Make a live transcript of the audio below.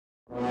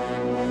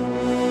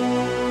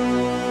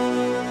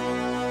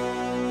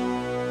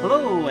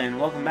Hello and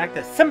welcome back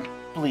to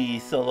Simply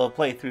Solo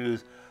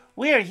Playthroughs.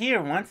 We are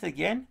here once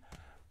again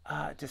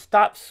to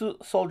stop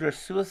soldier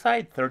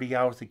suicide, 30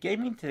 hours of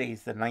gaming. Today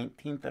is the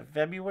 19th of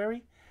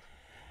February.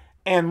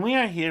 And we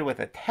are here with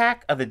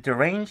Attack of the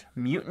Deranged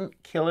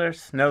Mutant Killer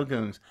Snow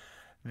Goons.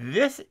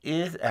 This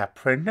is a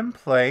print and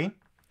play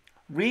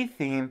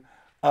retheme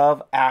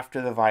of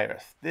After the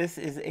Virus. This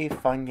is a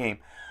fun game.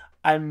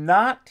 I'm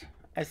not,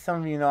 as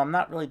some of you know, I'm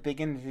not really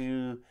big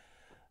into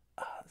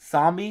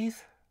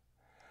zombies.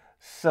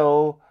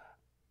 So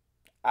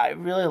I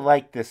really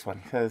like this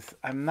one because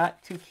I'm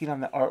not too keen on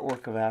the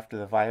artwork of After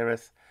the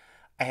Virus.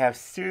 I have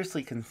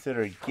seriously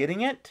considered getting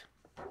it,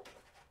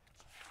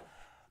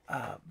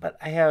 but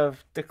I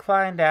have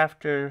declined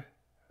after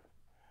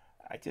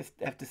I just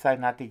have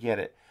decided not to get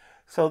it.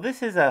 So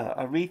this is a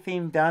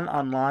retheme done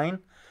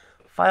online.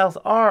 Files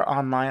are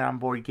online on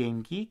Board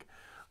Game Geek.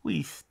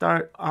 We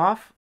start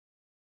off.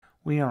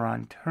 We are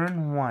on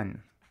turn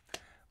 1.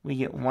 We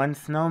get one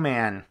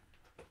snowman.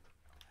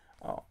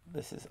 Oh,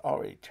 this is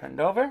already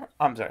turned over.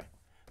 I'm sorry.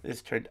 This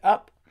is turned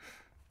up.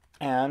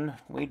 And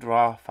we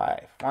draw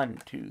 5. 1,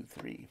 2,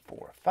 3,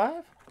 4,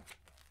 5.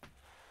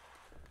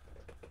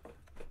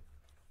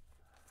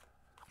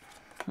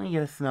 We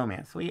get a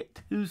snowman. So we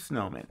get 2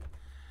 snowmen.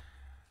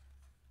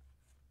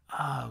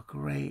 Oh,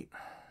 great.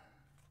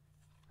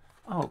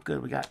 Oh,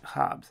 good. We got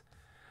Hobbs.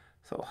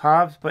 So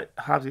Hobbs, but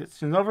Hobbs gets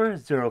turned over.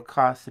 0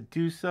 cost to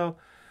do so.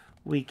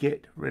 We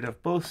get rid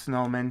of both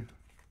snowmen.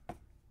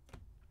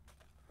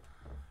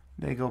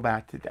 They go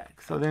back to deck.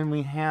 So then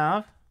we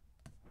have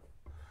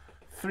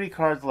 3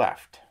 cards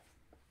left.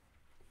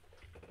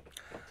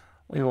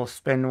 We will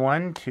spend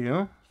 1,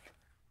 2.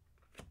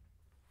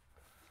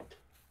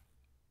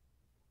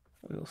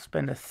 We will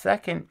spend a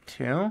second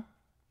 2.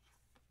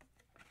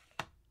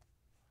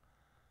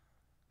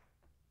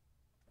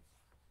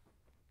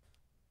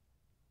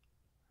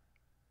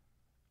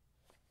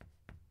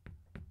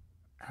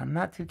 I'm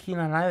not too keen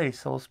on either,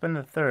 so we'll spend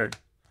a third.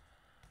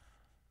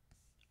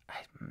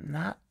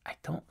 I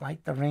don't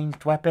like the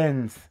ranged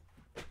weapons.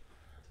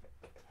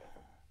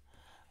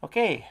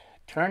 Okay,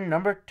 turn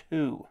number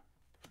 2.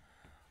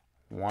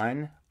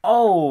 1.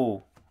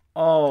 Oh,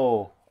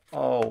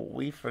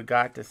 we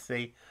forgot to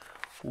say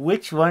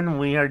which one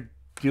we are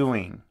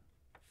doing.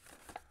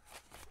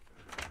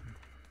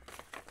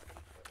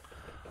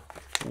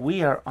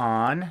 We are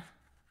on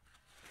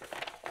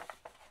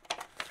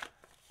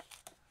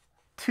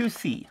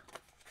 2C,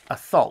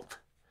 Assault.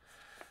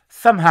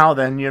 Somehow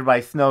the nearby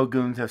snow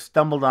goons have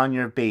stumbled on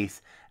your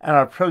base and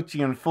are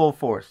approaching in full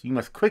force. You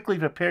must quickly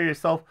prepare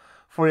yourself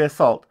for the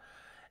assault.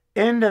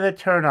 End of the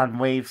turn on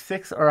wave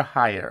 6 or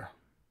higher.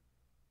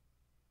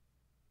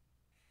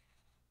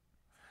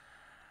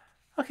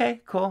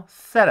 Okay, cool.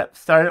 Setup.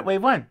 Start at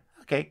wave 1.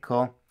 Okay,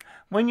 cool.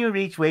 When you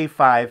reach wave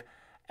 5,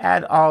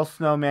 add all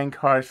snowman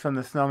cards from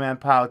the snowman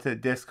pile to the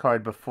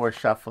discard before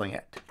shuffling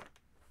it.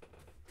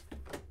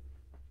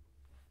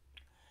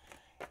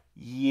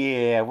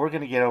 Yeah, we're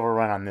going to get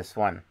overrun on this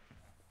one.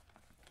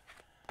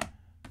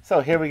 So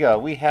here we go.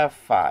 We have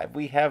 5.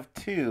 We have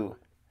 2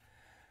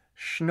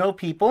 snow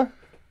people.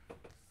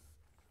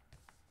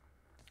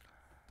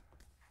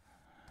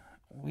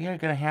 We are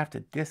going to have to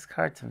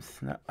discard some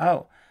snow.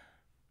 Oh,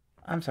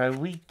 I'm sorry.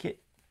 We get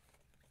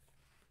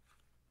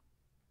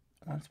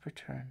once per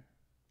turn.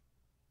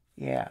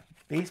 Yeah,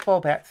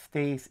 baseball bat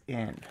stays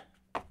in.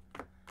 I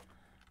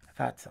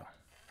thought so.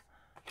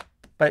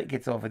 But it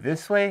gets over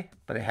this way,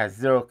 but it has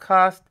 0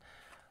 cost.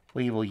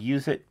 We will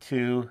use it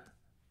to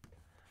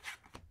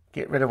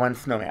get rid of 1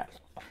 snowman.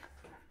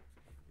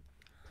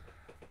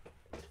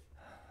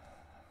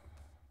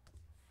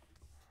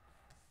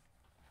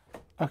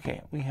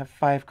 Okay, we have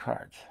 5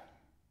 cards.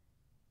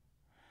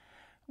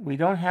 We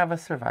don't have a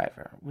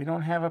survivor. We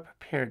don't have a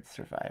prepared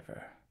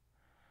survivor.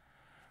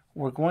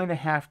 We're going to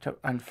have to,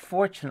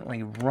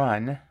 unfortunately,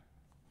 run,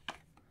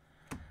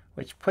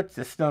 which puts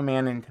the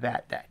snowman into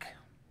that deck.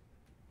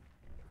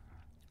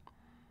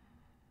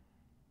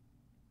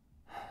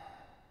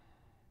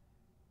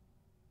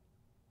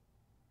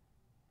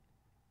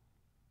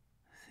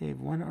 Save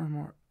 1 or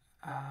more.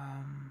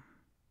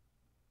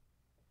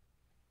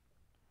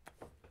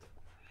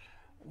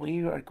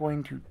 We are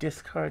going to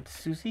discard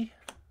Susie.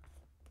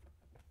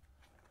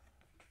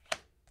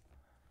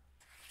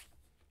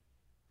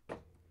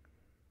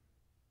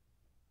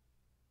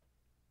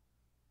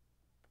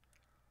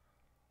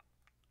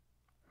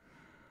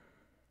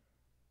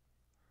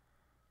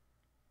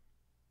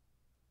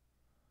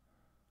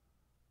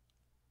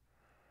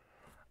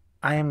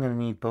 I am going to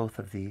need both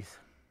of these.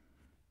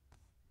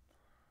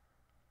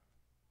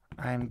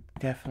 I'm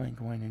definitely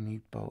going to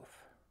need both.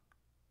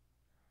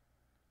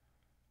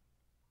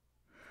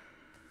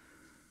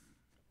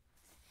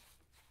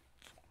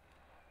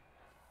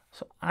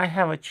 So I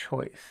have a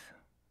choice.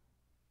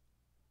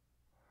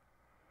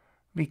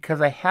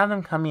 Because I have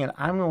them coming in,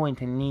 I'm going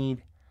to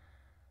need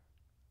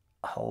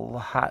a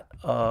lot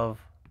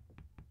of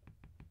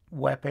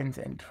weapons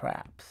and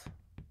traps.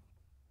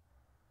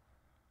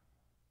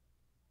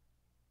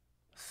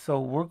 So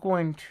we're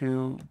going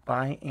to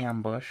buy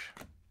ambush.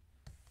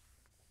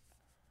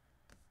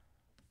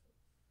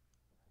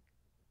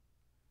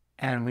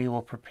 and we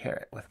will prepare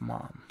it with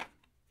Mom.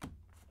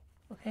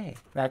 Okay,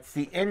 that's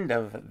the end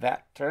of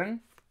that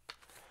turn.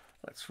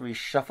 Let's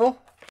reshuffle.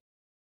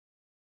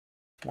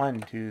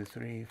 1, 2,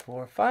 3,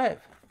 4, 5.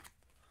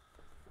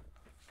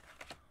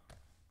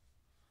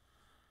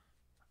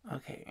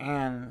 Okay,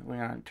 and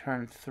we're on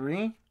turn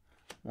 3.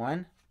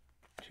 1,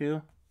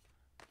 2,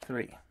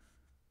 3.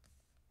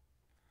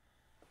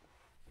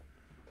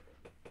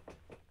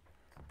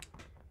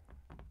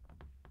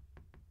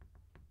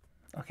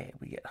 Okay,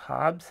 we get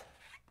Hobbs.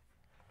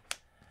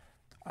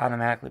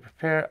 Automatically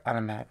prepare,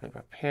 automatically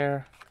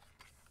prepare.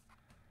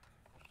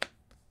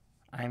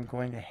 I'm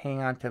going to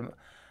hang on to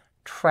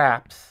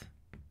traps.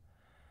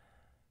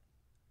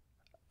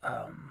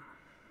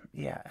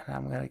 Yeah, and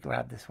I'm going to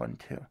grab this one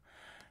too.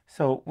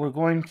 So we're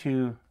going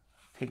to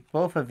take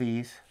both of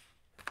these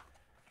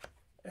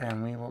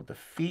and we will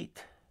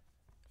defeat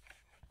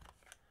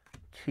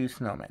 2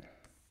 snowmen.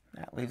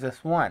 That leaves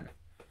us 1.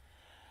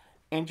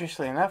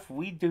 Interestingly enough,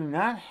 we do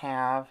not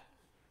have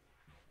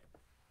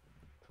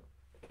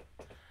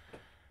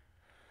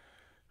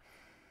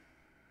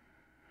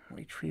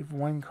retrieve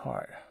 1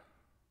 card.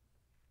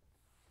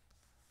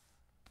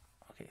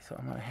 Okay, so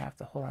I'm going to have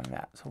to hold on to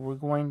that. So we're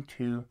going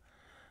to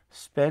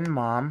spend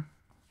Mom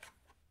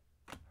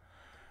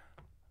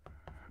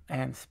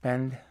and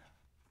spend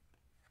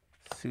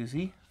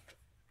Susie.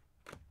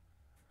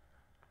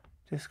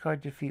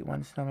 Discard, defeat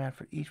 1 snowman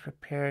for each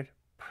prepared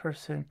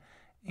person,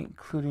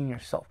 including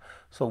yourself.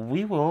 So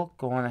we will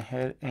go on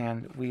ahead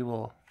and we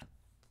will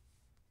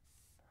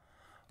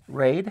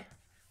raid.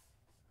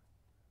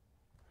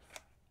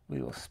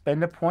 We will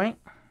spend a point.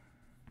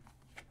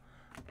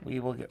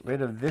 We will get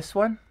rid of this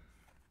one.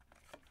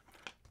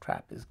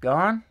 Trap is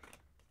gone.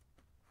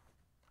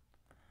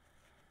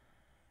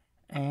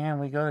 And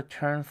we go to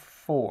turn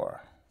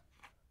 4.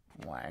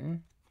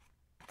 1,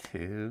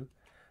 2,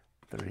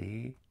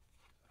 3,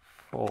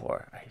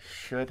 4. I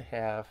should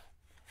have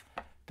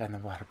done the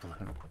water balloon.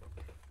 3,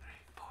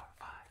 4,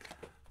 5.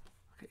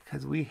 Okay,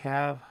 because we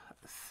have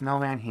a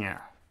snowman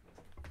here.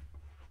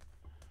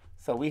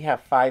 So we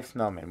have 5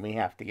 snowmen we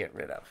have to get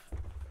rid of.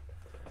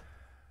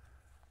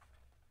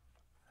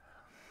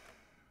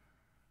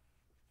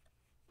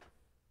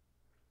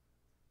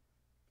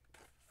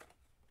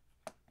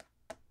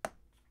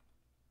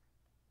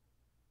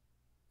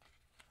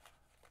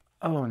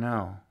 Oh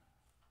no.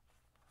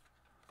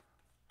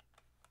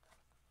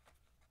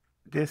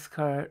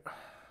 Discard.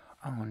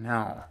 Oh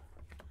no.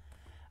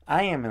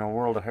 I am in a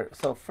world of hurt.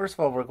 So first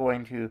of all, we're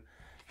going to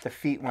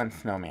defeat 1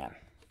 snowman.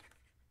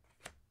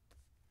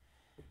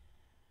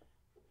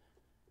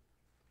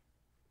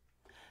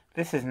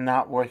 This is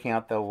not working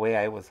out the way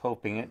I was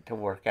hoping it to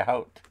work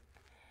out.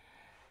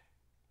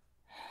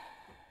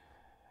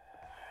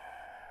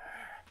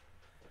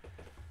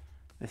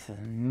 This is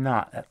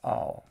not at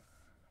all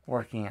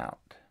working out.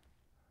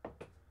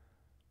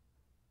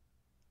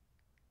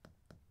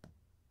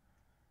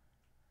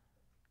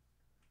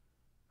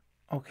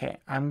 Okay,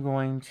 I'm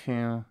going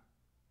to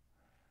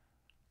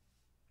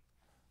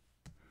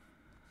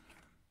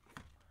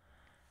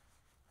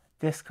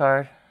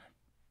discard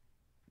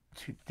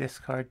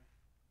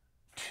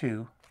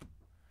 2.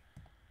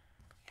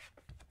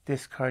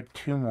 Discard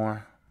 2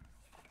 more.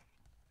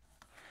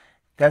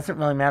 Doesn't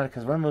really matter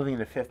because we're moving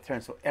to 5th turn,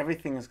 so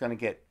everything is going to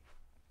get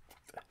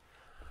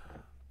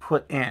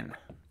put in.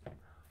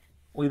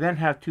 We then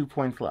have 2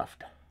 points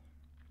left.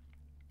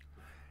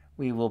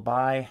 We will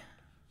buy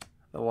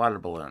the water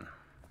balloon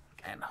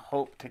and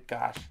hope to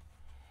gosh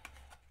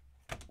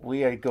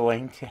we are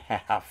going to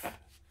have.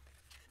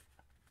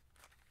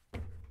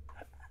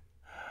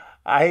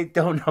 I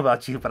don't know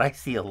about you, but I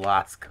see a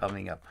loss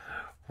coming up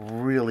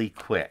really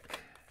quick.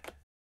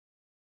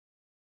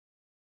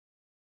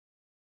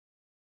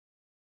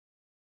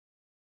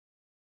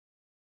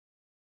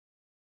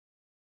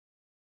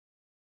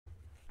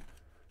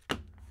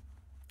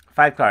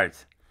 Five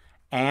cards.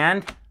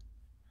 And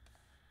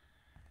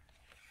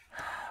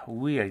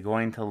we are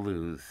going to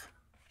lose.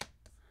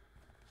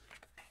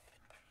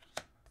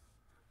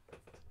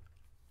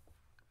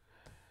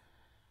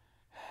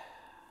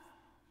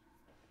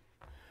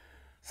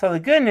 So the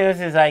good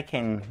news is I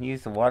can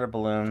use the water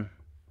balloon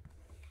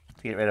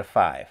to get rid of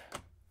 5.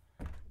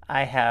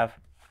 I have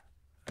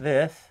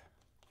this,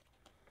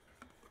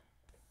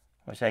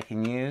 which I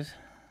can use.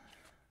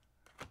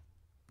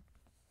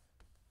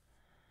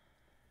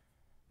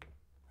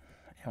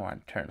 And we're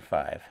on turn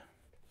 5.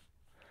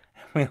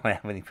 We don't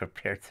have any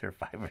prepared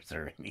survivors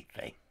or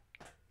anything.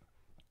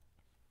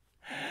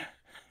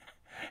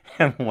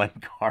 And 1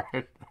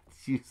 card.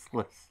 That's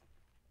useless.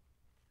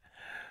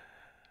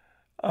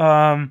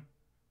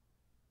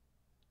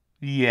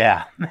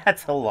 Yeah,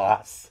 that's a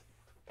loss.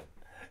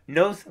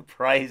 No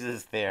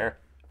surprises there.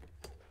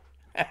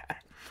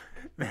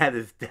 That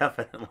is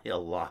definitely a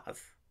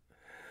loss.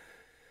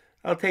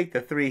 I'll take the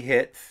 3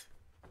 hits.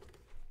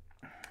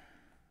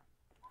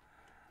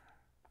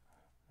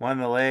 1 on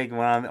the leg, 1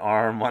 on the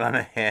arm, 1 on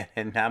the head,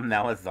 and I'm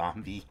now a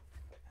zombie.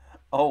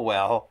 Oh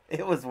well,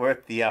 it was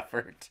worth the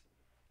effort.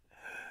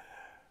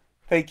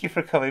 Thank you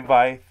for coming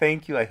by.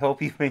 Thank you. I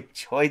hope you've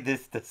enjoyed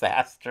this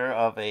disaster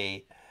of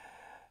a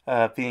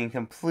being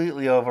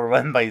completely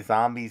overrun by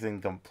zombies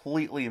and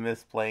completely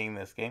misplaying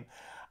this game.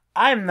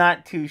 I'm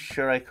not too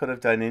sure I could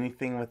have done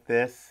anything with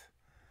this.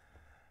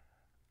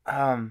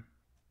 Um,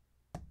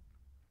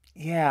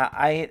 yeah,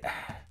 I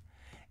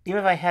even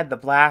if I had the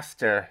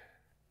blaster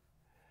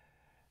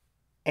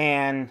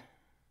and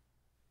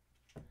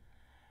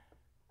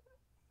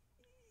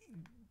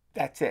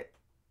that's it.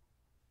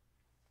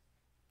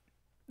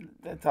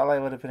 That's all I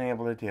would have been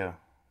able to do.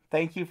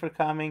 Thank you for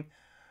coming.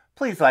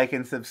 Please like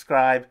and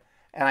subscribe,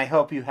 and I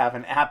hope you have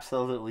an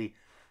absolutely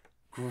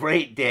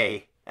great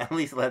day. At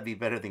least let it be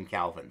better than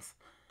Calvin's.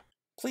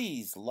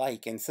 Please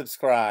like and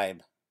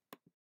subscribe.